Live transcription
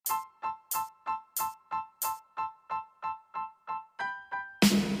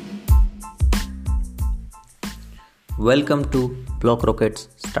Welcome to Block Rocket's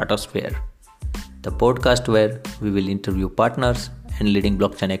Stratosphere, the podcast where we will interview partners and leading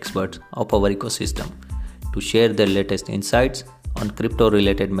blockchain experts of our ecosystem to share their latest insights on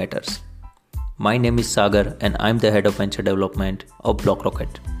crypto-related matters. My name is Sagar and I'm the head of venture development of Block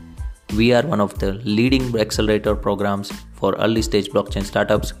Rocket. We are one of the leading accelerator programs for early-stage blockchain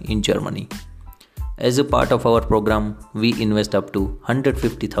startups in Germany. As a part of our program, we invest up to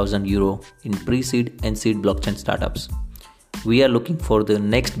 €150,000 in pre-seed and seed blockchain startups. We are looking for the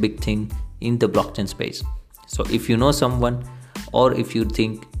next big thing in the blockchain space. So if you know someone or if you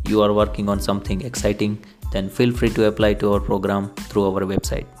think you are working on something exciting, then feel free to apply to our program through our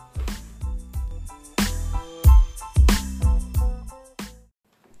website.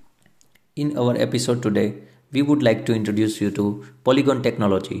 In our episode today, we would like to introduce you to Polygon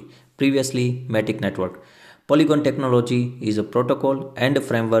technology, previously Matic Network. Polygon technology is a protocol and a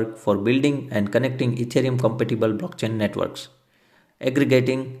framework for building and connecting Ethereum-compatible blockchain networks,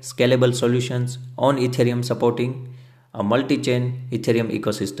 aggregating scalable solutions on Ethereum supporting a multi-chain Ethereum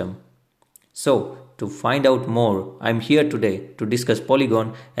ecosystem. So, to find out more, I'm here today to discuss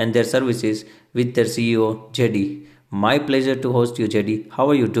Polygon and their services with their CEO, JD. My pleasure to host you, JD. How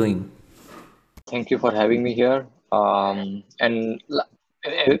are you doing? Thank you for having me here.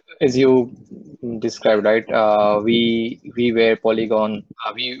 As you described, right? We were Polygon.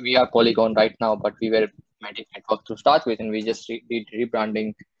 We are Polygon right now, but we were Matic Network to start with, and we just did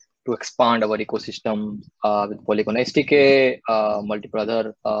rebranding to expand our ecosystem with Polygon SDK, multiple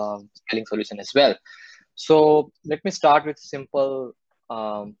other scaling solution as well. So let me start with simple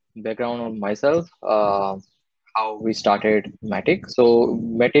background on myself. How we started Matic. So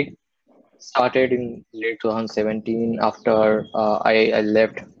Matic started in late 2017 after I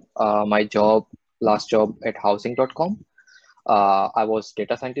left my last job at housing.com. I was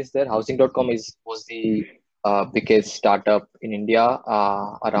data scientist there. Housing.com was the biggest startup in India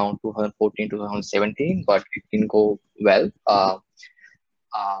around 2014 2017, but it didn't go well.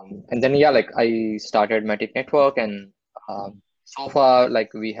 And then I started Matic Network, and so far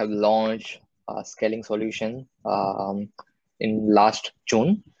we have launched a scaling solution in last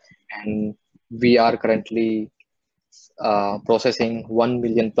June, and we are currently processing 1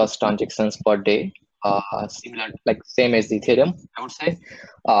 million plus transactions per day, similar same as the Ethereum, I would say.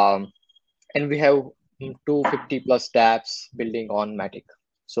 And we have 250 plus dApps building on Matic.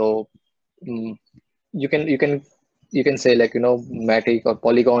 So you can say Matic or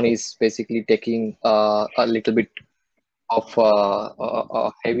Polygon is basically taking a little bit of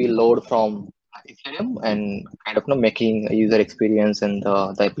a heavy load from Ethereum and kind of making a user experience and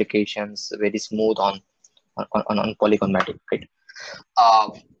the applications very smooth on Polygon Matic, right?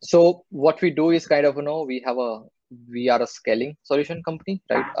 So what we do is we are a scaling solution company,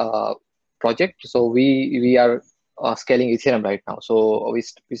 right? Project. So we are scaling Ethereum right now. So we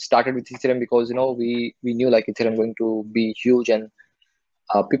started with Ethereum because we knew Ethereum going to be huge, and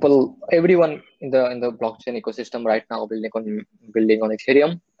everyone in the blockchain ecosystem right now building on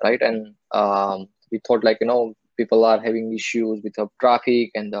Ethereum, right? And we thought people are having issues with the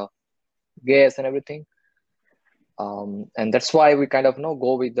traffic and the gas and everything, and that's why we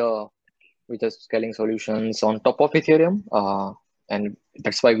go with the scaling solutions on top of Ethereum, and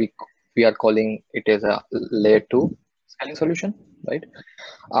that's why we are calling it as a layer 2 scaling solution, right?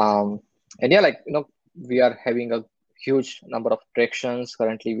 And we are having a huge number of tractions.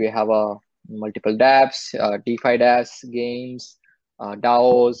 Currently, we have multiple dApps, DeFi dApps, games,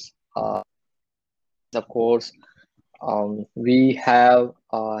 DAOs, of course. We have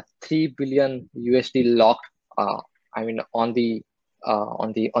 3 billion USD locked. On the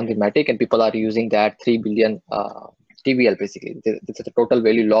Matic, and people are using that 3 billion TVL basically. This is the total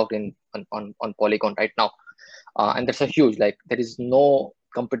value logged in on Polygon right now, and that's a huge. There is no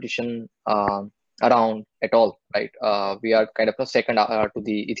competition around at all, right? We are kind of the second to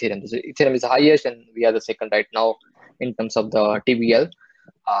the Ethereum. Ethereum is the highest, and we are the second right now in terms of the TVL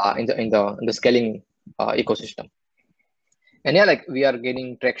in the scaling ecosystem. And we are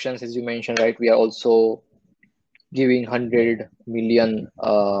gaining tractions, as you mentioned, right? We are also giving 100 million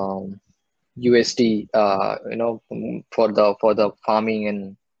USD, for the farming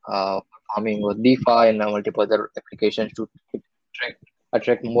and farming with DeFi and multiple other applications to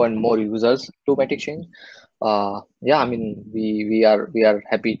attract more and more users to Matic Chain. We are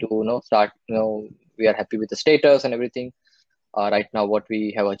happy to start. We are happy with the status and everything right now. What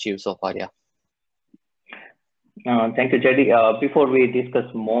we have achieved so far, yeah. Thank you, JD. Before we discuss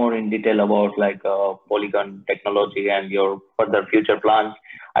more in detail about Polygon technology and your further future plans,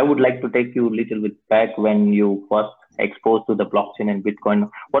 I would like to take you a little bit back when you first exposed to the blockchain and Bitcoin.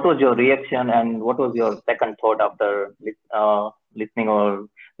 What was your reaction, and what was your second thought after listening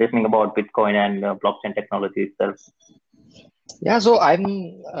about Bitcoin and blockchain technology itself? Yeah, so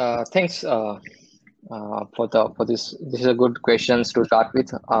I'm thanks for this. This is a good questions to start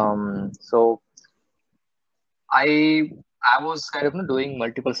with. So I I was kind of doing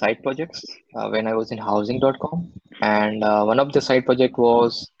multiple side projects when I was in housing.com, and one of the side project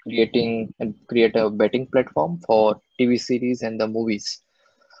was create a betting platform for TV series and the movies.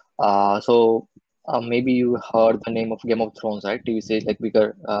 Maybe you heard the name of Game of Thrones, right? TV series like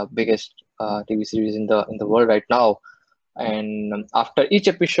biggest TV series in the world right now. And after each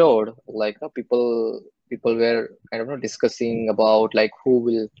episode, like people were kind of discussing about like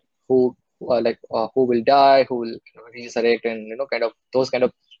who who will die, who will resurrect, and kind of those kind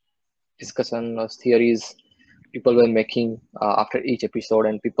of discussion or theories people were making after each episode,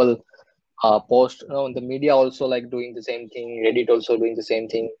 and people post the media also like doing the same thing, Reddit also doing the same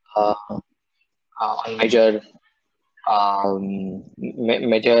thing on major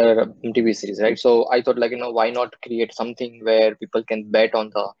TV series, right? So I thought like why not create something where people can bet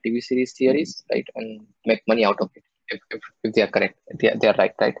on the TV series theories, right, and make money out of it if they are correct, if they are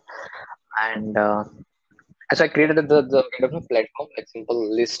right, right? And so I created the kind of platform, like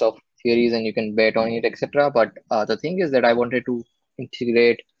simple list of theories, and you can bet on it, etc. But the thing is that I wanted to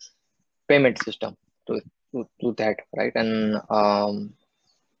integrate payment system to that, right? And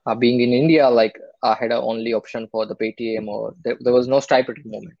being in India, like I had a only option for the Paytm, or there was no Stripe at the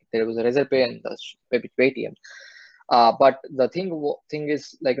moment. There was a Razorpay and the Paytm. But the thing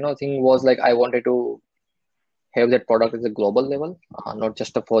is like thing was like I wanted to have that product at the global level, not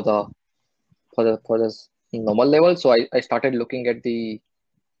just for the normal level. So I started looking at the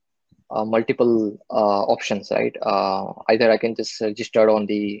multiple options, right? Either I can just register on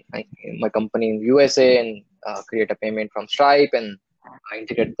my company in USA and create a payment from Stripe, and I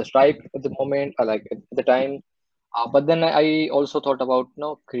integrate the Stripe at the moment, like at the time. But then I also thought about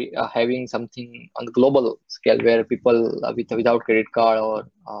having something on the global scale where people without credit card or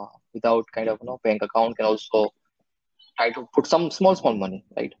without kind of bank account can also try to put some small money,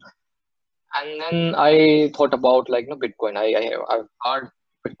 right? And then I thought about like Bitcoin. I've heard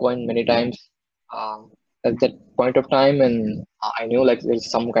Bitcoin many times at that point of time, and I knew like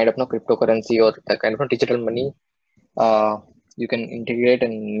there's some kind of cryptocurrency or a kind of digital money uh, you can integrate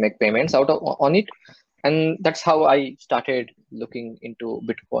and make payments out of on it. And that's how I started looking into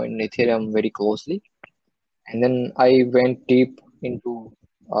Bitcoin and Ethereum very closely. And then I went deep into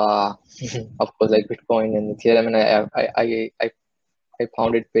uh, of course like Bitcoin and Ethereum, and I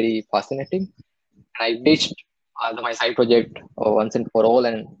found it very fascinating. I ditched my side project once and for all,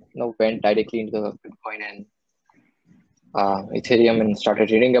 and went directly into the Bitcoin and Ethereum and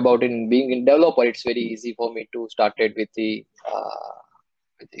started reading about it. And being a developer, it's very easy for me to start it with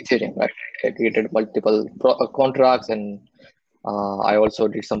Ethereum. Right, I created multiple contracts, and I also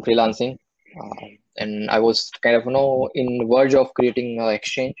did some freelancing. And I was kind of in verge of creating an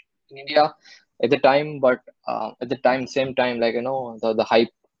exchange in India at the time, but at the same time, like the hype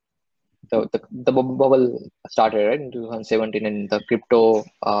the bubble started right in 2017, and the crypto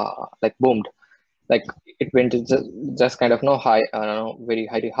like boomed, like it went to just kind of no high,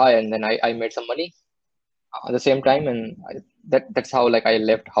 very high, and then I made some money at the same time, and that's how like I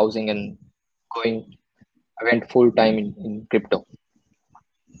left housing and going I went full time in crypto.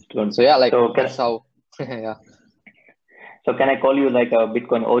 Good. So yeah, like So that's how yeah. so can I call you like a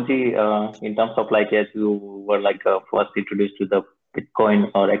Bitcoin OG in terms of like as you were like first introduced to the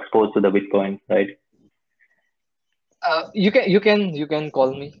Bitcoin or exposed to the Bitcoin, right? You can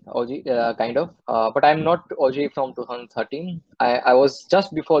call me OG, kind of, but I'm not OG from 2013. I was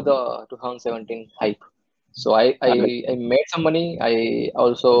just before the 2017 hype. So I made some money. I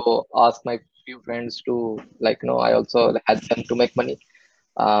also asked my few friends to like I also had them to make money.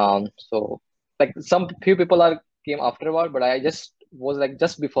 So like some few people are came afterward, but I just was like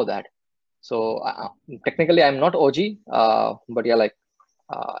just before that. So technically I'm not OG, but yeah, like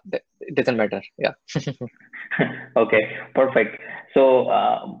it doesn't matter. Yeah. Okay, perfect. So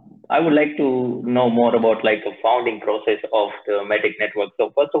I would like to know more about like the founding process of the Matic Network.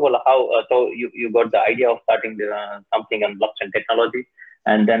 So first of all, how so you got the idea of starting something on blockchain technology,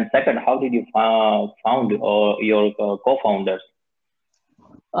 and then second, how did you found your co-founders?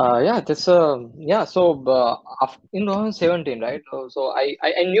 Yeah, that's yeah. So in 2017, right? So I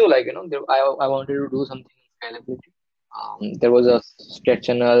knew like I wanted to do something in scalability. There was a state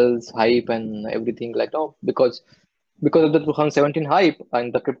channels hype and everything like because of the 2017 hype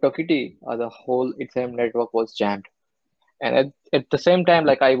and the CryptoKitty, the whole Ethereum network was jammed. And at the same time,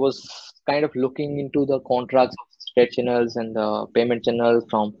 like I was kind of looking into the contracts of state channels and the payment channels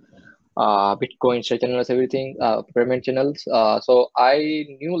from Bitcoin state channels, everything, payment channels. So I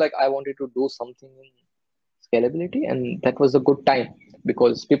knew like I wanted to do something in scalability, and that was a good time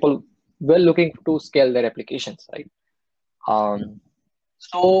because people were looking to scale their applications, right? Um,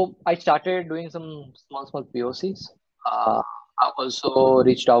 so I started doing some small POCs. I also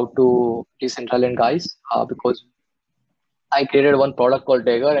reached out to Decentraland guys because I created one product called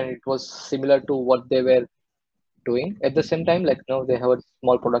Dagger, and it was similar to what they were doing at the same time. Like, they have a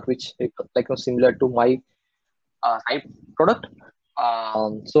small product which like similar to my side product.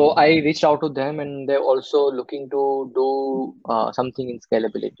 So I reached out to them, and they're also looking to do something in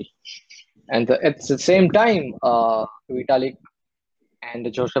scalability. And at the same time, Vitalik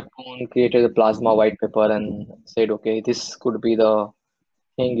and Joseph Kuhn created a Plasma white paper and said, okay, this could be the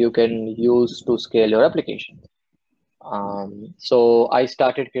thing you can use to scale your application. So I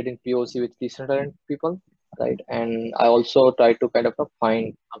started creating POC with decent people, right? And I also tried to kind of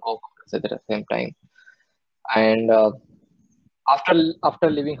find a co-founders at the same time. And after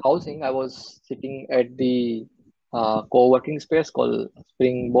leaving housing, I was sitting at the co-working space called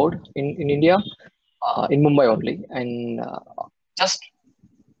Springboard in India, in Mumbai only, and just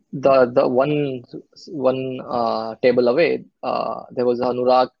the one table away, there was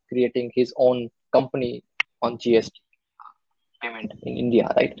Anurag creating his own company on GST payment in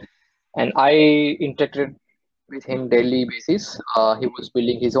India, right? And I interacted with him daily basis. He was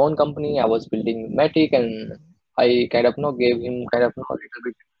building his own company. I was building Matic, and I kind of gave him kind of a little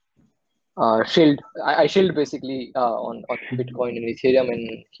bit shield. I shield basically on Bitcoin and Ethereum,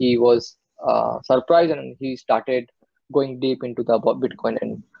 and he was surprised, and he started going deep into the Bitcoin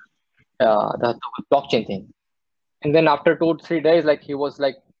and the blockchain thing. And then after 2 3 days, like he was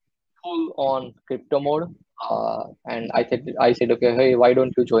like full on crypto mode. And I said, okay, hey, why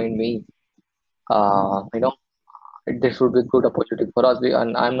don't you join me? Uh, you know, this would be a good opportunity for us.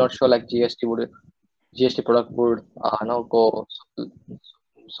 And I'm not sure like GST product would go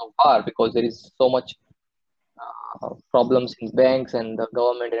so far because there is so much problems in banks and the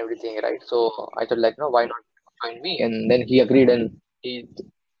government and everything, right? So I thought like, no, why not join me? And then he agreed, and he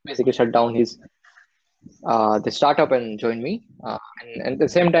basically shut down his the startup and joined me. And at the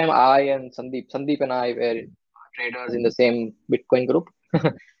same time, I and Sandeep and I were traders in the same Bitcoin group.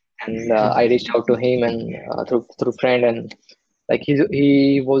 And I reached out to him and through friend, and like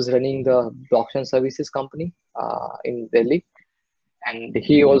he was running the blockchain services company in Delhi, and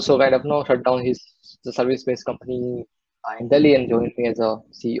he also kind of shut down his the service based company in Delhi and joined me as a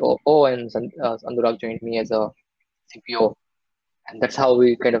COO, and Anurag joined me as a CPO, and that's how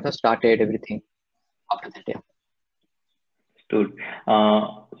we kind of started everything after that. Yeah. Dude.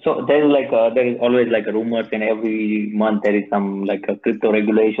 So there is always like a rumors, and every month there is some like a crypto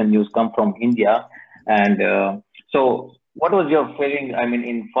regulation news come from India. And so what was your feeling? I mean,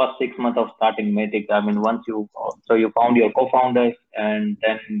 in first 6 months of starting Matic, I mean, once you found your co-founders, and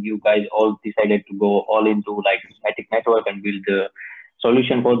then you guys all decided to go all into like Matic Network and build the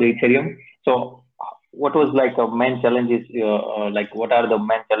solution for the Ethereum. So what was like a main challenges? Like what are the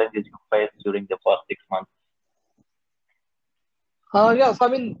main challenges you faced during the first 6 months? Yeah. So I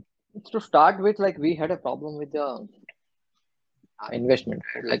mean, to start with, like we had a problem with the investment.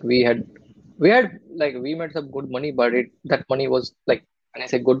 Right? Like we had like we made some good money, but that money was like, when I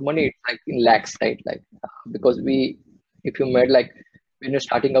say good money, it's like in lakhs, right? Like because if you made like when you're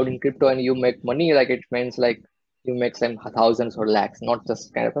starting out in crypto and you make money, like it means like you make some thousands or lakhs, not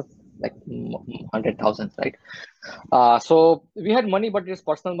just kind of like 100,000, right? So we had money, but it's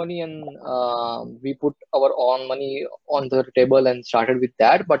personal money, and we put our own money on the table and started with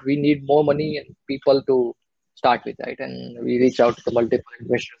that. But we need more money and people to start with, right? And we reached out to the multiple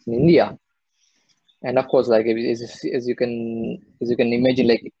investors in India, and of course, like as you can imagine,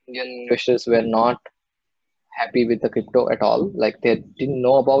 like Indian investors were not happy with the crypto at all. Like they didn't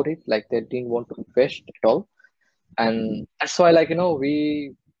know about it, like they didn't want to invest at all, and that's why like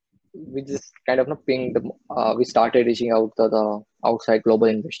we just kind of pinged we started reaching out to the outside global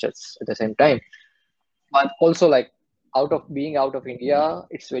investors at the same time, but also like out of India,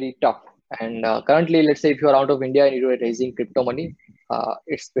 it's very tough. And currently, let's say if you're out of India and you're raising crypto money,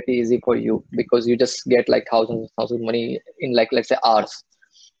 it's very easy for you because you just get like thousands of money in like, let's say, hours,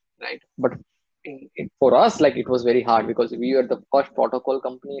 right? But for us, like it was very hard because we were the first protocol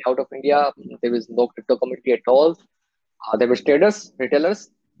company out of India. There was no crypto community at all. There were traders,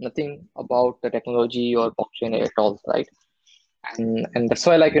 retailers, nothing about the technology or blockchain at all, right? And that's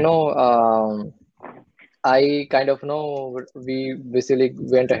why like I kind of know we basically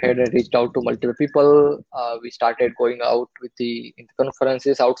went ahead and reached out to multiple people. We started going out with the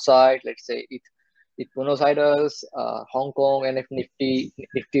conferences outside, let's say Buenos Aires, Hong Kong, and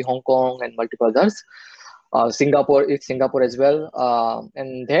Nifty Hong Kong, and multiple others. Singapore as well.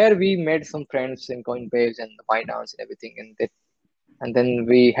 And there we made some friends in Coinbase and Binance and everything. And then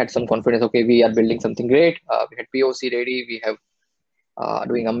we had some confidence. Okay, we are building something great. We had POC ready. We have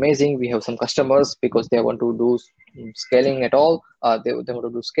doing amazing. We have some customers because they want to do scaling at all. They want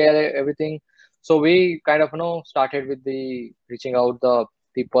to do scale everything. So we kind of started with the reaching out the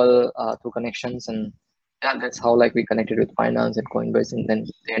people through connections, and yeah, that's how like we connected with Binance and Coinbase, and then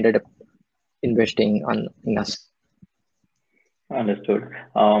they ended up investing in us. Understood.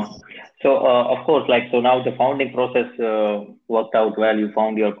 Of course, like, so now the founding process worked out well. You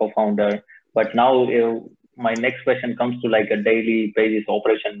found your co-founder, but now my next question comes to like a daily basis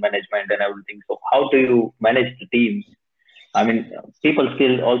operation management and everything. So how do you manage the teams? I mean, people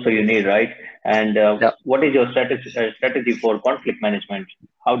skill also you need, right? And Yeah. what is your strategy for conflict management?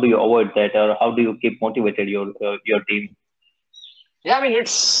 How do you avoid that, or how do you keep motivated your team? Yeah, I mean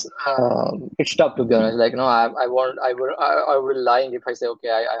it's tough to be honest. Like no, I would be lying if I say okay,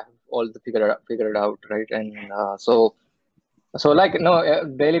 I have all the figured out, right? And so like no,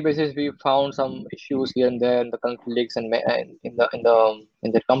 daily basis we found some issues here and there in the conflicts and in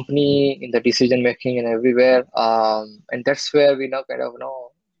the company, in the decision making and everywhere. And that's where we now kind of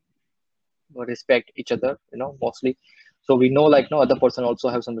respect each other, mostly. So we know like no other person also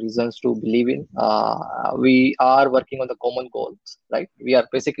have some reasons to believe in. We are working on the common goals, right? We are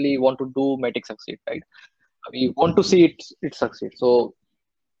basically want to do Matic succeed, right? We want to see it succeed. So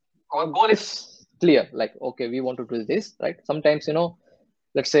our goal is clear. Like okay, we want to do this, right? Sometimes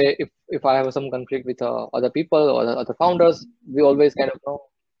let's say if I have some conflict with other people or other founders, we always kind of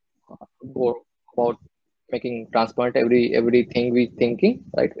go about making transparent everything we thinking,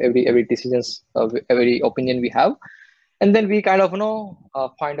 right? Every decisions, every opinion we have, and then we kind of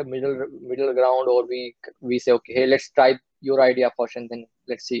find a middle ground, or we say okay, hey, let's try your idea first, and then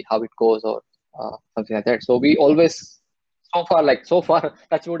let's see how it goes, or something like that. So we always so far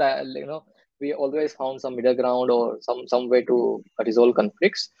that's what we always found some middle ground or some way to resolve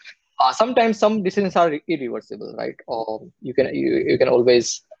conflicts. Sometimes some decisions are irreversible, right? Or you can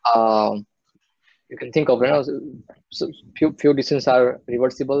always you can think of so few decisions are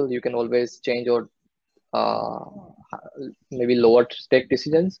reversible. You can always change or uh, maybe lower stake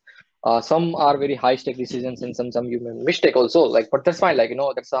decisions. Some are very high stake decisions, and some you may mistake also. Like, but that's fine. Like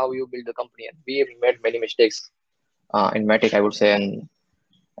that's how you build the company. And we have made many mistakes in Matic, I would say,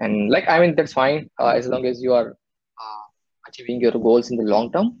 and like I mean that's fine as long as you are achieving your goals in the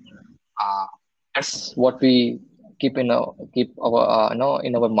long term. Uh, that's what we keep our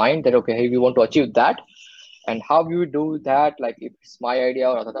in our mind that okay, hey, we want to achieve that, and how we do that. Like if it's my idea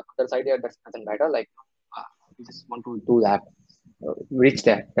or other's idea, that doesn't matter. Like we just want to do that, reach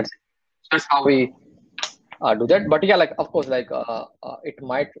that. That's how we do that. But yeah, like of course, like it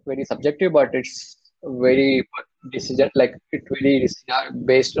might very subjective, but it's very decision. Like it really is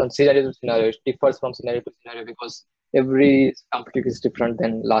based on scenario to scenario. It differs from scenario to scenario because every conflict is different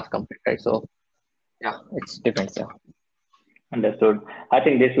than last conflict, right? So yeah, it's different. Yeah. Understood. I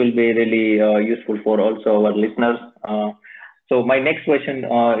think this will be really useful for also our listeners. So my next question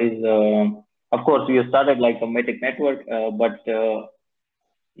is, of course, you started like a Matic Network, but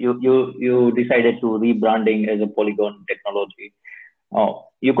you decided to rebranding as a Polygon technology.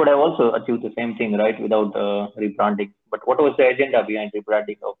 You could have also achieved the same thing, right, without rebranding. But what was the agenda behind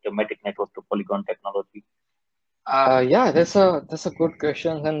rebranding of the Matic Network to Polygon technology? Yeah, that's a good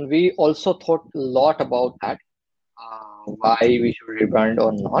question, and we also thought a lot about that. Why we should rebrand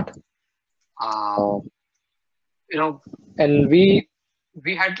or not? Uh, and we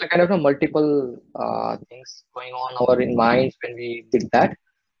had like kind of multiple things going on our in minds when we did that.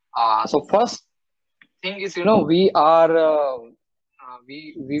 So first thing is, we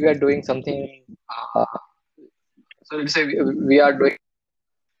were doing something. Uh, so let's say we are doing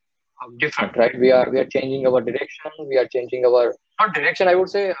different, right? We are changing our direction. We are changing our not direction. I would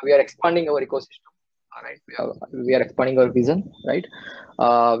say we are expanding our ecosystem. All right, we are expanding our vision, right?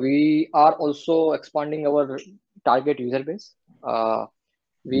 We are also expanding our target user base.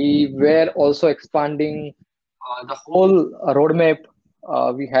 We were also expanding the whole roadmap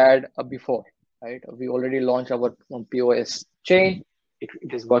we had before, right? We already launched our POS chain.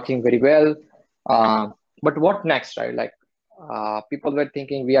 It is working very well. Uh, but what next, right? Like people were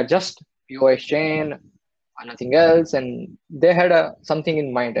thinking we are just POS chain, nothing else, and they had something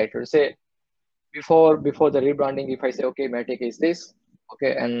in mind, right? To say before the rebranding, if I say okay, Matic is this,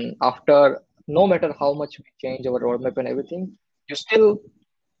 okay, and after no matter how much we change our roadmap and everything, you still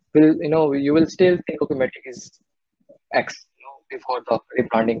will you will still think okay, Matic is X. before the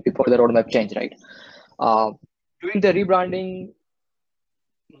rebranding, before the roadmap change, right? Doing the rebranding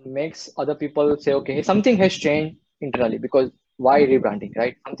makes other people say, okay, something has changed internally, because why rebranding,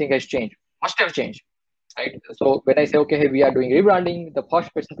 right? Something has changed, must have changed, right? So when I say, okay, hey, we are doing rebranding, the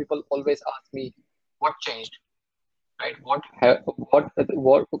first question people always ask me, what changed, right? What kind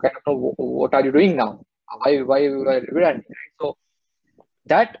of, what are you doing now? Why you are rebranding, right? So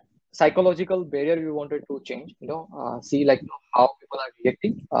that psychological barrier we wanted to change, see like how people are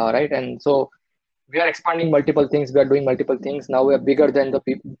reacting, right? And so we are expanding multiple things, we are doing multiple things now, we are bigger than the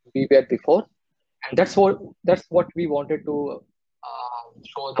people we were before, and that's what we wanted to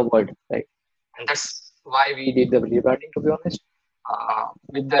show the world, right? And that's why we did the rebranding, to be honest.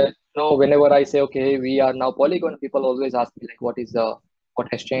 With the whenever I say, okay, we are now Polygon, people always ask me like, what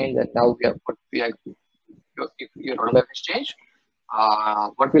has changed, and now we are if your roadmap has changed,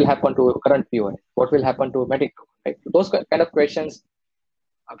 what will happen to current POI, what will happen to Matic, right? So those kind of questions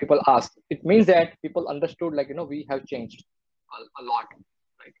people ask. It means that people understood, like, we have changed a lot,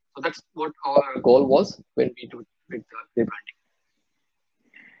 right? So that's what our goal was when we do with the rebranding.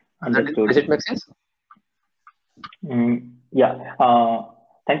 Understood. Does it make sense? Yeah.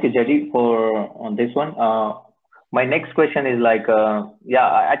 Thank you, Jyoti, for on this one. My next question is like, yeah,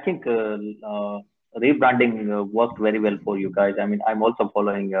 I think rebranding worked very well for you guys. I mean, I'm also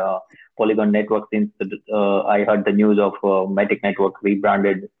following Polygon Network since I heard the news of Matic Network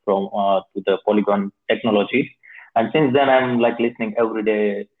rebranded from to the Polygon technology, and since then I'm like listening every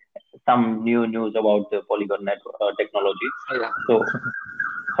day some new news about the Polygon network technology. Yeah.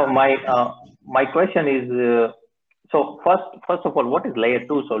 So my question is, so first of all, what is layer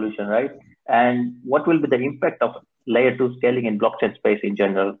two solution, right? And what will be the impact of layer two scaling in blockchain space in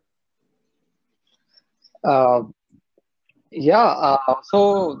general? Yeah.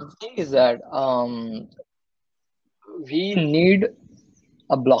 So the thing is that we need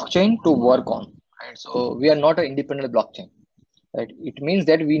a blockchain to work on, right? So we are not an independent blockchain, right? It means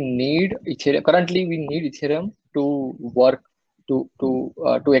that we need Ethereum. Currently, we need Ethereum to work,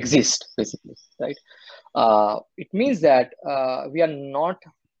 to exist, basically, right? It means that we are not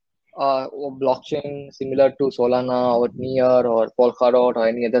a blockchain similar to Solana or Near or Polkadot or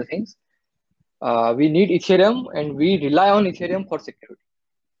any other things. We need Ethereum, and we rely on Ethereum for security.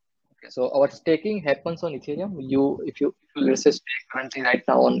 Okay, so our staking happens on Ethereum. If you let's say stake currently right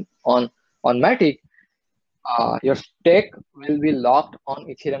now on Matic, your stake will be locked on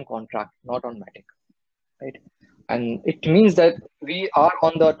Ethereum contract, not on Matic, right? And it means that we are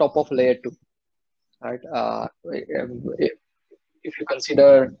on the top of layer two, right? If you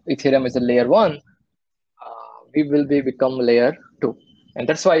consider Ethereum as a layer one, we will become layer two, and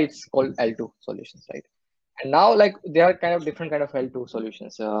that's why it's called L2 solutions, right? And now, like, there are kind of different kind of L2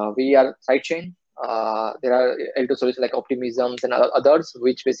 solutions. We are sidechain. There are L2 solutions like optimisms and others,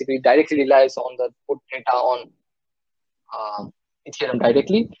 which basically directly relies on the put data on Ethereum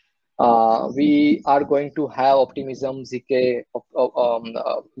directly. We are going to have optimism, ZK.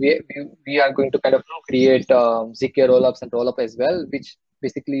 We are going to kind of create ZK rollups and rollup as well, which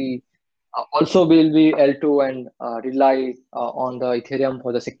basically also will be L2 and rely on the Ethereum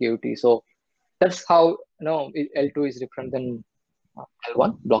for the security. So that's how L2 is different than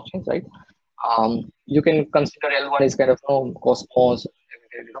L1 blockchains, right? You can consider L1 is kind of Cosmos, Cosmos,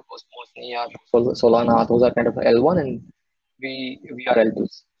 Nia, Solana. Those are kind of L1, and we are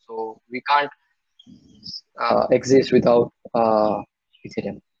L2s. So we can't exist without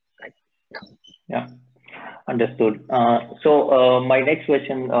Ethereum, right? Yeah, understood. So my next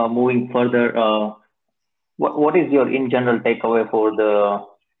question, moving further, what is your in general takeaway for the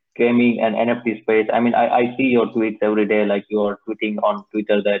gaming and NFT space? I mean, I see your tweets every day, like you are tweeting on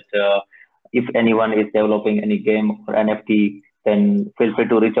Twitter that if anyone is developing any game or NFT, then feel free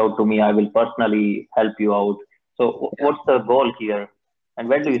to reach out to me. I will personally help you out. So Yeah. what's the goal here? And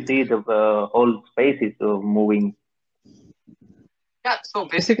where do you see the whole space is moving? Yeah, so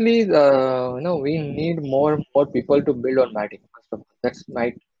basically, we need more people to build on Matic. First of all, that's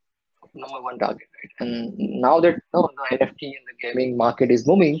my number one target, right? And now that the NFT and the gaming market is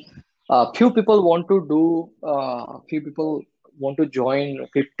booming, few people want to join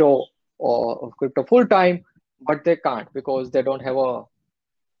crypto or crypto full time, but they can't because they don't have a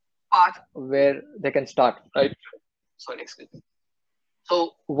path where they can start, right? Sorry, excuse me.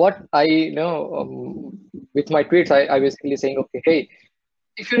 So what I with my tweets, I basically saying, okay, hey,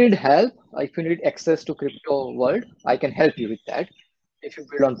 if you need help, if you need access to crypto world, I can help you with that. If you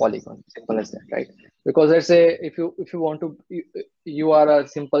build on Polygon, simple as that, right? Because let's say if you want to, you are a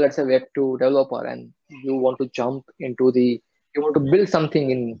simple, let's say, Web2 developer, and you want to jump into you want to build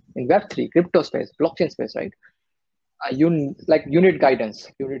something in Web3, crypto space, blockchain space, right? you need guidance,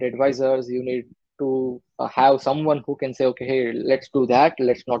 you need advisors, you need to have someone who can say, okay, hey, let's do that,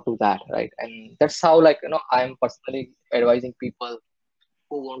 let's not do that, right? And that's how, I'm personally advising people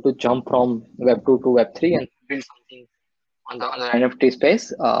who want to jump from web 2 to web 3 and build something on the NFT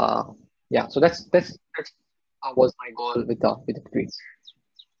space. Yeah, so that's was my goal with the tweets.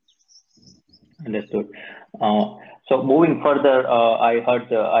 Understood. Uh, so moving further, I heard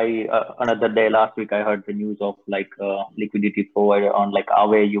another day last week I heard the news of like liquidity provider on like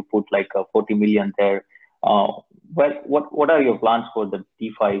Aave. You put like 40 million there. Uh, well, what are your plans for the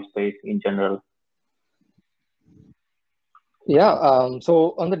DeFi space in general? Yeah,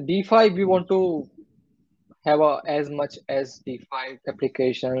 so on the DeFi, we want to have as much as DeFi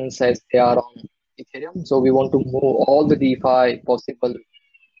applications as they are on Ethereum. So we want to move all the DeFi possible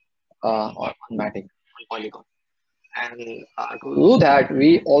on Matic, on Polygon. And to do that,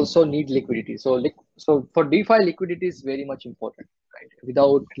 we also need liquidity. So for DeFi, liquidity is very much important, right?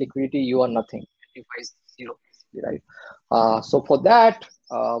 Without liquidity, you are nothing. DeFi is zero, basically, right? So for that,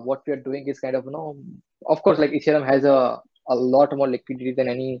 what we are doing is kind of, of course, like Ethereum has a lot more liquidity than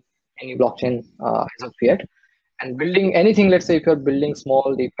any blockchain as of yet. And building anything, let's say if you're building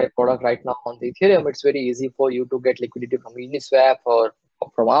small DeFi product right now on the Ethereum, it's very easy for you to get liquidity from Uniswap or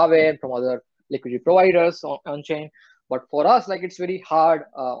from Aave and from other liquidity providers on chain. But for us, like it's very hard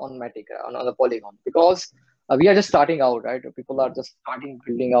on Matic, on the Polygon, because we are just starting out, right? People are just starting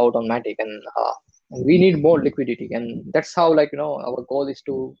building out on Matic, and we need more liquidity. And that's how, our goal is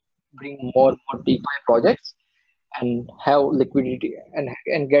to bring more DeFi projects and have liquidity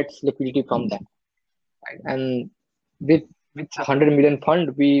and get liquidity from them, right? And with 100 million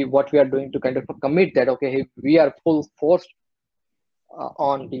fund, what we are doing to kind of commit that, okay, hey, we are full force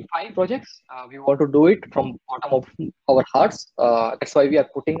on DeFi projects. We want to do it from bottom of our hearts. That's why we are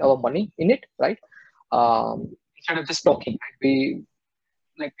putting our money in it, right? Instead of just talking, right? We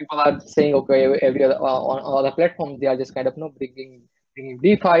like people are saying, okay, every other on other platforms they are just kind of bringing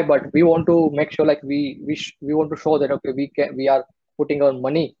DeFi, but we want to make sure like we want to show that, okay, we are putting our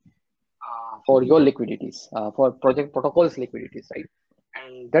money for your liquidities, for project protocols liquidities, right?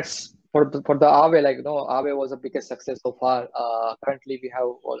 And that's for the Aave, Aave was the biggest success so far. Currently, we have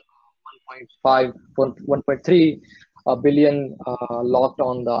 1.5, 1.3 billion locked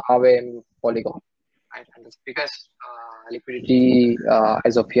on the Aave Polygon, right? And that's biggest liquidity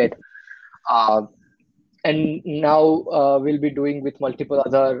as of yet. Uh, and now we'll be doing with multiple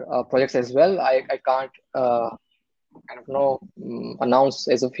other projects as well. I can't kind of announce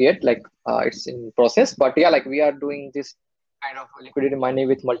as of yet, like it's in process, but yeah, like we are doing this kind of liquidity money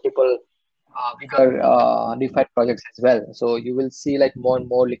with multiple bigger DeFi projects as well. So you will see like more and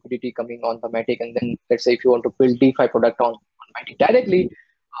more liquidity coming on the Matic, and then let's say if you want to build DeFi product on Matic directly,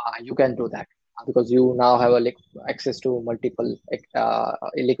 you can do that because you now have access to multiple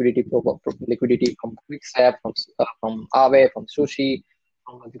liquidity from Quicksap, from Aave, from Sushi,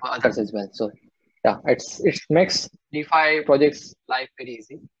 from multiple others as well. So yeah, it makes DeFi projects life very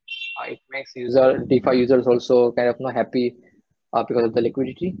easy. It makes DeFi users also kind of happy because of the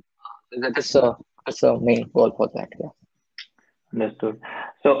liquidity. That's a main goal for that. Yeah. Understood.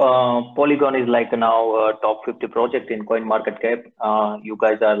 So Polygon is like now a top 50 project in coin market cap. You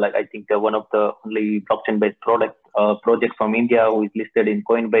guys are like, I think they're one of the only blockchain based project from India who is listed in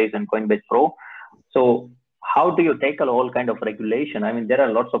Coinbase and Coinbase Pro. So how do you tackle all kind of regulation? I mean, there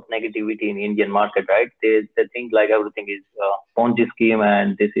are lots of negativity in Indian market, right? They think like everything is Ponzi scheme,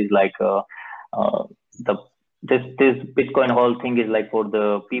 and this is like the this Bitcoin whole thing is like for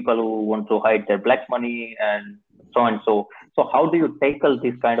the people who want to hide their black money and so and so. So how do you tackle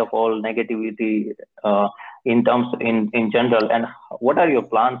this kind of all negativity in terms in general, and what are your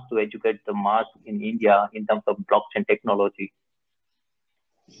plans to educate the mass in India in terms of blockchain technology?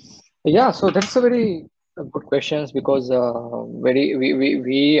 Yeah, so that's a very good questions because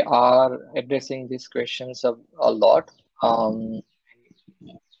we are addressing these questions a lot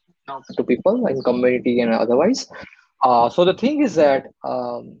to people in community and otherwise. So the thing is that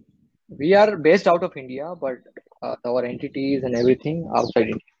we are based out of India, but our entities and everything outside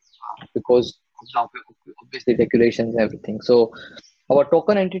India because of obviously regulations and everything. So our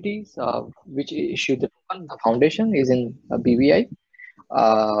token entities, which issue the token, the foundation is in BVI.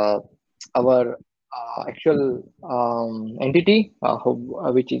 Our actual entity,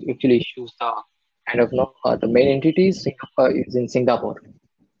 which actually issues the kind of the main entities is in Singapore,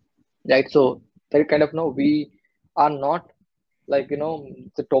 right? So that kind of we are not like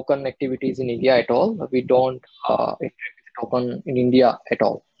the token activities in India at all. We don't interact with the token in India at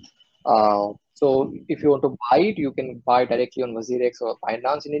all. So if you want to buy it, you can buy directly on WazirX or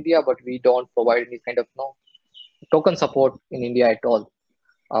Binance in India, but we don't provide any kind of token support in India at all,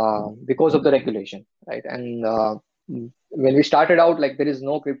 because of the regulation, right? And when we started out, like there is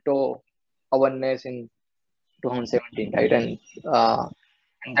no crypto awareness in 2017, right? And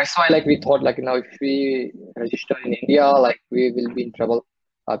that's why like we thought like if we register in India, like we will be in trouble,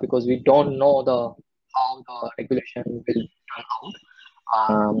 because we don't know the how the regulation will turn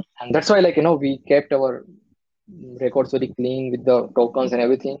out. And that's why like we kept our records very clean with the tokens and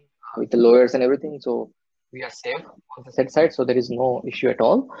everything, with the lawyers and everything. So we are safe on the set side. So there is no issue at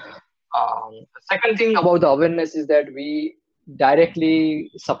all. The second thing about the awareness is that we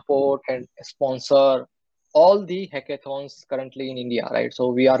directly support and sponsor all the hackathons currently in India, right? So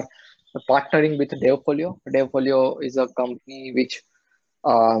we are partnering with Devfolio. Devfolio is a company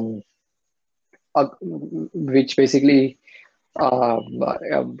um, which basically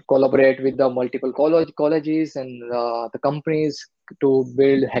collaborate with the multiple colleges and the companies to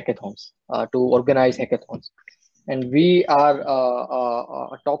build hackathons, to organize hackathons. And we are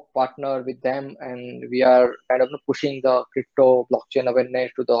a top partner with them, and we are kind of pushing the crypto blockchain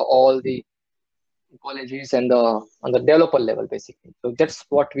awareness to the all the colleges and the on the developer level basically. So that's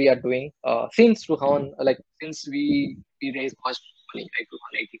what we are doing since 2000, like since we raised first money like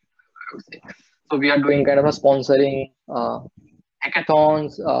 2018, I would say. So we are doing kind of a sponsoring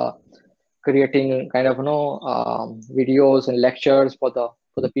hackathons, creating kind of videos and lectures for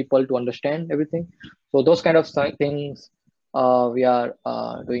the people to understand everything. So those kind of things we are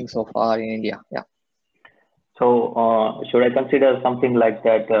doing so far in India. Yeah. So, should I consider something like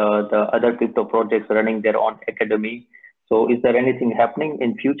that? The other crypto projects running their own academy. So, is there anything happening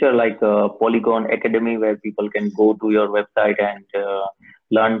in future like Polygon Academy where people can go to your website and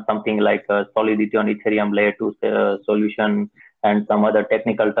learn something like Solidity on Ethereum Layer 2 solution and some other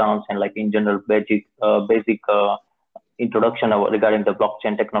technical terms and like in general basic introduction regarding the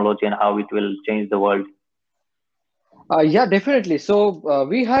blockchain technology and how it will change the world? Yeah, definitely. So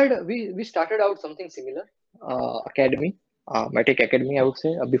we started out something similar, academy, Matic Academy, I would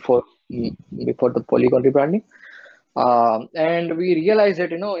say, before the Polygon rebranding. And we realized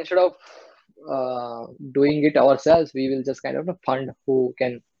that instead of doing it ourselves, we will just kind of fund who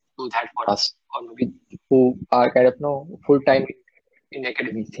can do that for us, or maybe who are kind of full time in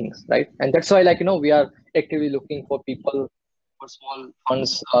academic things, right? And that's why we are actively looking for people, for small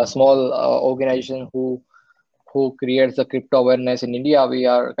funds, small organization who creates the crypto awareness in India. We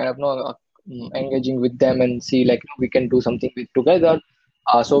are kind of engaging with them and see like we can do something with together.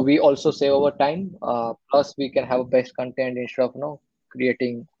 So we also save our time. Plus, we can have best content instead of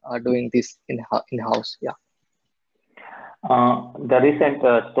creating doing this in house. Yeah. The recent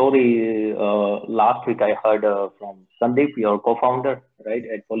story last week I heard from Sandeep, your co-founder, right,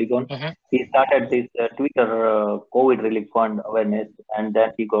 at Polygon. Mm-hmm. He started this Twitter COVID relief fund awareness, and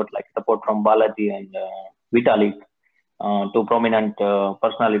then he got like support from Balaji and Vitalik, two prominent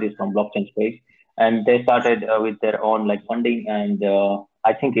personalities from blockchain space, and they started with their own like funding, and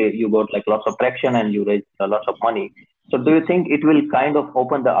I think you got like lots of traction and you raised lots of money. So, do you think it will kind of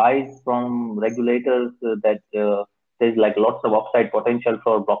open the eyes from regulators that there's like lots of upside potential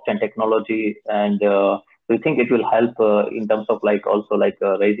for blockchain technology, and do you think it will help in terms of like also like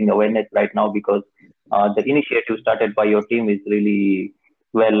raising awareness right now, because the initiative started by your team is really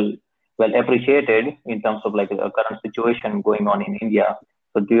well well appreciated in terms of like a current situation going on in India.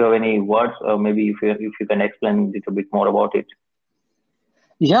 So do you have any words, or maybe if you can explain a little bit more about it?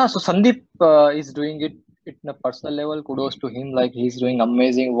 Yeah. So Sandeep is doing it in a personal level. Kudos to him. Like he's doing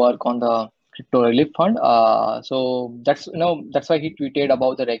amazing work on the crypto relief fund. So that's why he tweeted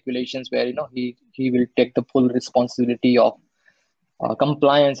about the regulations where he will take the full responsibility of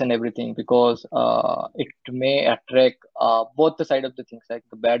compliance and everything, because it may attract both the side of the things, like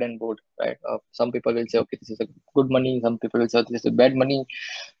the bad and good, right? Some people will say okay, this is a good money, some people will say this is a bad money.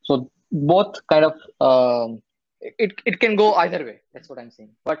 So both kind of it can go either way, that's what I'm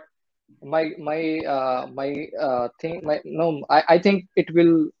saying. But my thing my no I think it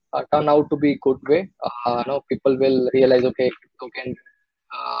will turn out to be good way. No, people will realize okay, crypto can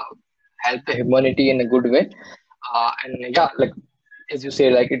uh, help the humanity in a good way. And yeah, like as you say,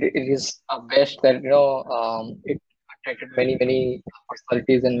 like it is a best that it attracted many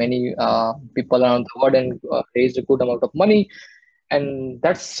personalities and many people around the world, and raised a good amount of money. And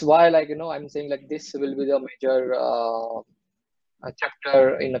that's why I'm saying like this will be the major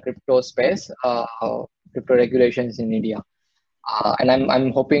chapter in the crypto space, crypto regulations in India. And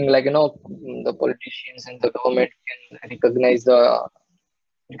I'm hoping the politicians and the government can recognize the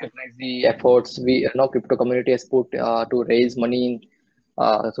efforts crypto community has put to raise money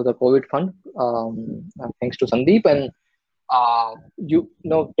to the COVID fund. Thanks to Sandeep. And you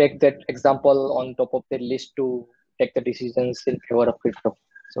know take that example on top of the list to take the decisions in favor of crypto.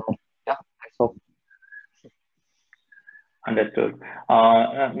 So yeah, so Understood.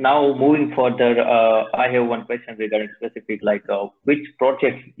 Now moving further, I have one question regarding specific, like which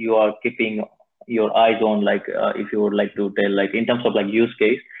projects you are keeping your eyes on, like if you would like to tell, like in terms of like use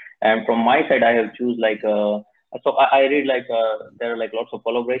case. And from my side, I have choose like so I read like there are like lots of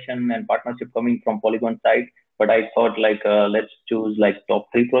collaboration and partnership coming from Polygon side, but I thought like let's choose like top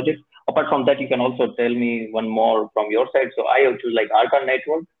three projects. Apart from that, you can also tell me one more from your side. So I have choose like Arca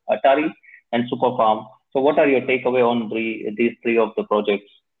Network, Atari, and Superfarm. So what are your takeaway on these three of the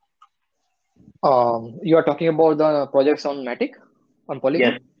projects? you are talking about the projects on Matic, on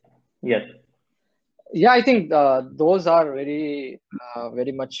Polygon. Yes, yes. Yeah, I think those are very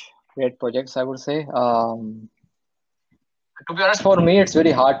much great projects, I would say. To be honest, for me, it's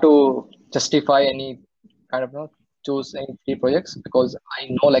very hard to justify any kind of, choose any three projects, because I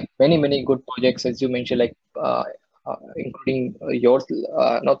know like many good projects, as you mentioned, like including yours,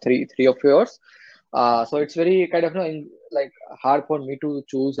 not three of yours. So it's very kind of, like hard for me to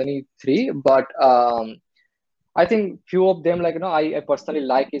choose any three, but I think few of them, like, I personally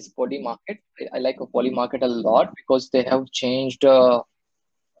like is Poly Market. I like a Poly Market a lot because they have changed the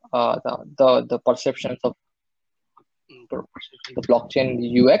perceptions of the blockchain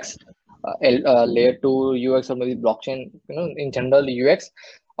UX, layer 2 UX, or maybe blockchain, in general UX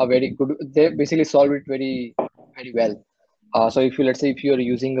are very good. They basically solve it very well. So if you, let's say, if you are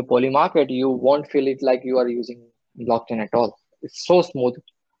using a Poly Market, you won't feel it like you are using blockchain at all. It's so smooth.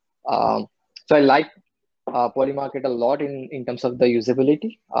 So I like Polymarket a lot in terms of the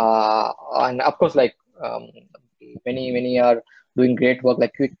usability. And of course, like many are doing great work,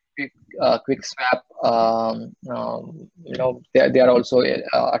 like quick swap. They are also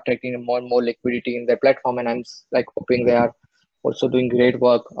attracting more and more liquidity in their platform, and I'm like hoping they are also doing great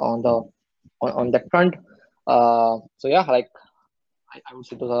work on that front. So yeah, like I would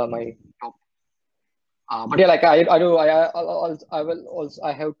say those are my top. But yeah, like I will also,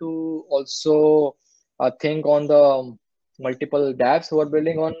 I have to also think on the multiple dApps who are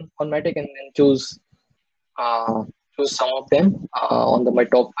building on Matic, and then uh, choose some of them on my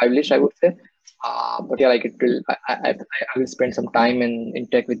top 5 list, I would say. But yeah, like it will, I will spend some time and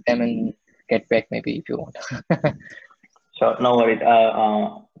interact with them and get back maybe if you want. Sure, no worries.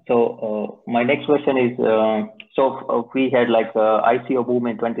 My next question is, we had like ICO boom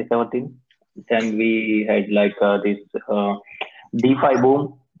in 2017. Then we had like this DeFi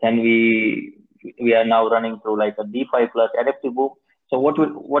boom. Then we are now running through like a DeFi plus NFT boom. So what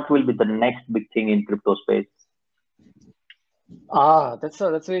will be the next big thing in crypto space?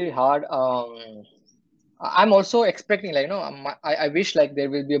 That's very hard. I'm also expecting, like, I wish like there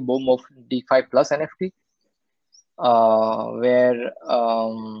will be a boom of DeFi plus NFT, where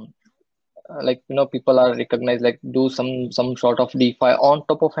like, people are recognized, like do some sort of DeFi on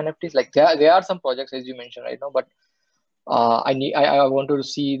top of NFTs. Like there are some projects, as you mentioned right now, but I want to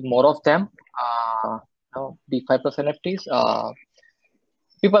see more of them. DeFi plus NFTs.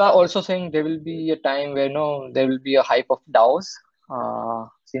 People are also saying there will be a time where, there will be a hype of DAOs.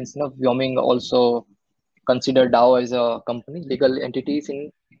 Since, Wyoming also consider DAO as a company, legal entities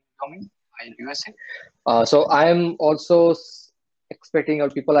in Wyoming, in USA. So I'm also expecting, or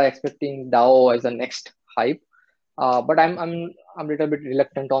people are expecting DAO as the next hype. But I'm a little bit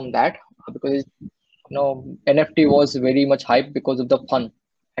reluctant on that, because NFT was very much hyped because of the fun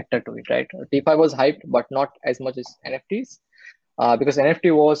factor to it, right? DeFi was hyped, but not as much as NFTs, because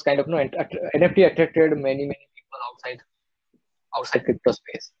NFT was kind of, NFT attracted many people outside crypto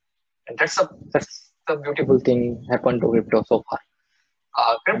space, and that's the beautiful thing happened to crypto so far.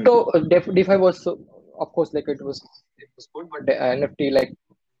 Crypto DeFi was of course, like it was good, but the NFT like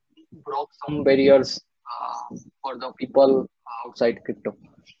broke some barriers for the people outside crypto.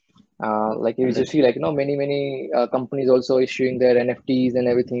 Like you Understood. see, like, many companies also issuing their NFTs and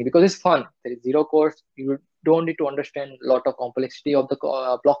everything, because it's fun. There is zero cost. You don't need to understand a lot of complexity of the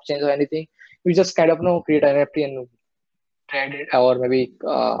blockchains or anything. You just kind of, create an NFT and trade it, or maybe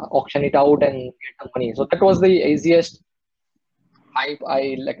auction it out and get the money. So that was the easiest hype.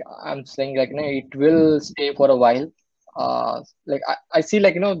 I'm saying, like, it will stay for a while. Like I see,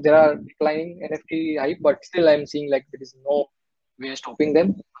 like, there are declining NFT hype, but still I'm seeing like there is no way stopping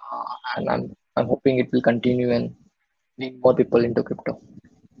them. And I'm hoping it will continue and bring more people into crypto.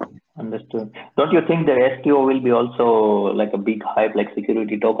 Understood. Don't you think the STO will be also like a big hype, like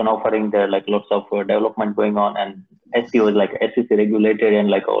security token offering? There are like lots of development going on, and STO is like SEC regulated, and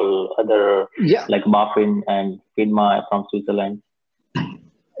like all other Yeah, like BaFin and FINMA from Switzerland.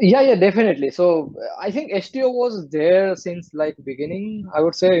 Yeah, definitely. So I think STO was there since like beginning. I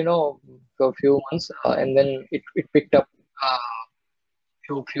would say, for a few months, and then it picked up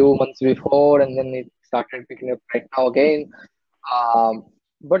few months before, and then it started picking up right now again. Um,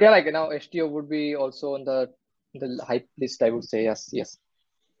 but yeah, like STO would be also on the hype list. I would say yes,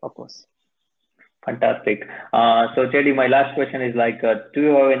 of course. Fantastic. So, JD, my last question is like, do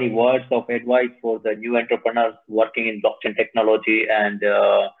you have any words of advice for the new entrepreneurs working in blockchain technology, and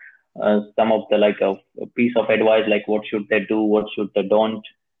some of the like a piece of advice, like what should they do, what should they don't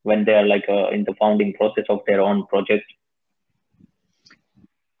when they are like in the founding process of their own project?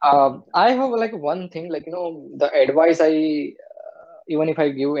 I have like one thing, like the advice even if I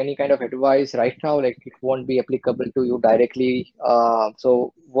give any kind of advice right now, like it won't be applicable to you directly.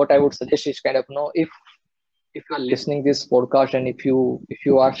 So what I would suggest is kind of if you are listening this podcast, and if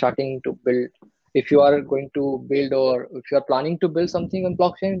you are starting to build, if you are going to build, or if you are planning to build something on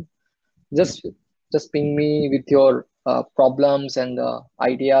blockchain, just just ping me with your problems and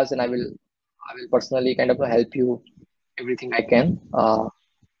ideas, and I will personally kind of help you everything I can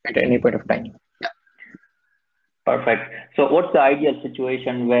at any point of time. Perfect. So, what's the ideal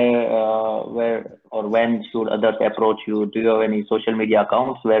situation where or when should others approach you? Do you have any social media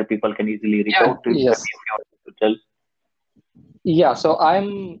accounts where people can easily reach Yeah, out to you? yes. If you want to tell. Yeah, so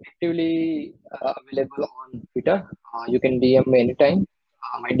I'm actively available on Twitter. You can DM me anytime.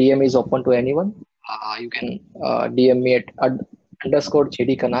 My DM is open to anyone. You can DM me at underscore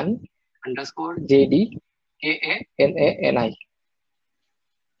JD Kanani, underscore JD KANANI.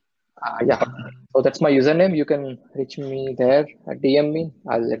 Yeah, so that's my username. You can reach me there. DM me.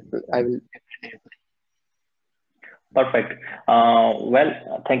 I will definitely reply. Perfect.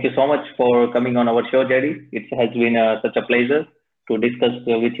 Thank you so much for coming on our show, Jerry. It has been such a pleasure to discuss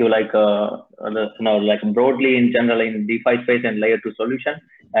with you, like like broadly in general in DeFi space and layer two solution.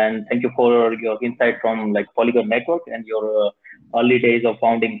 And thank you for your insight from like Polygon Network and your early days of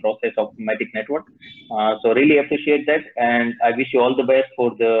founding process of Matic Network. So really appreciate that, and I wish you all the best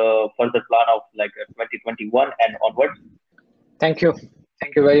for the further plan of like 2021 and onwards. Thank you.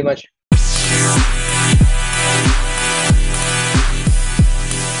 Thank you very much.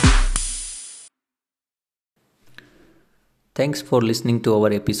 Thanks for listening to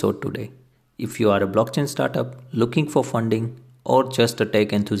our episode today. If you are a blockchain startup looking for funding or just a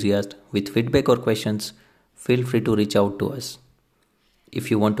tech enthusiast with feedback or questions, feel free to reach out to us.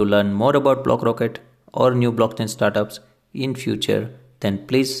 If you want to learn more about BlockRocket or new blockchain startups in future, then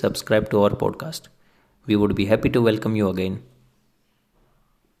please subscribe to our podcast. We would be happy to welcome you again.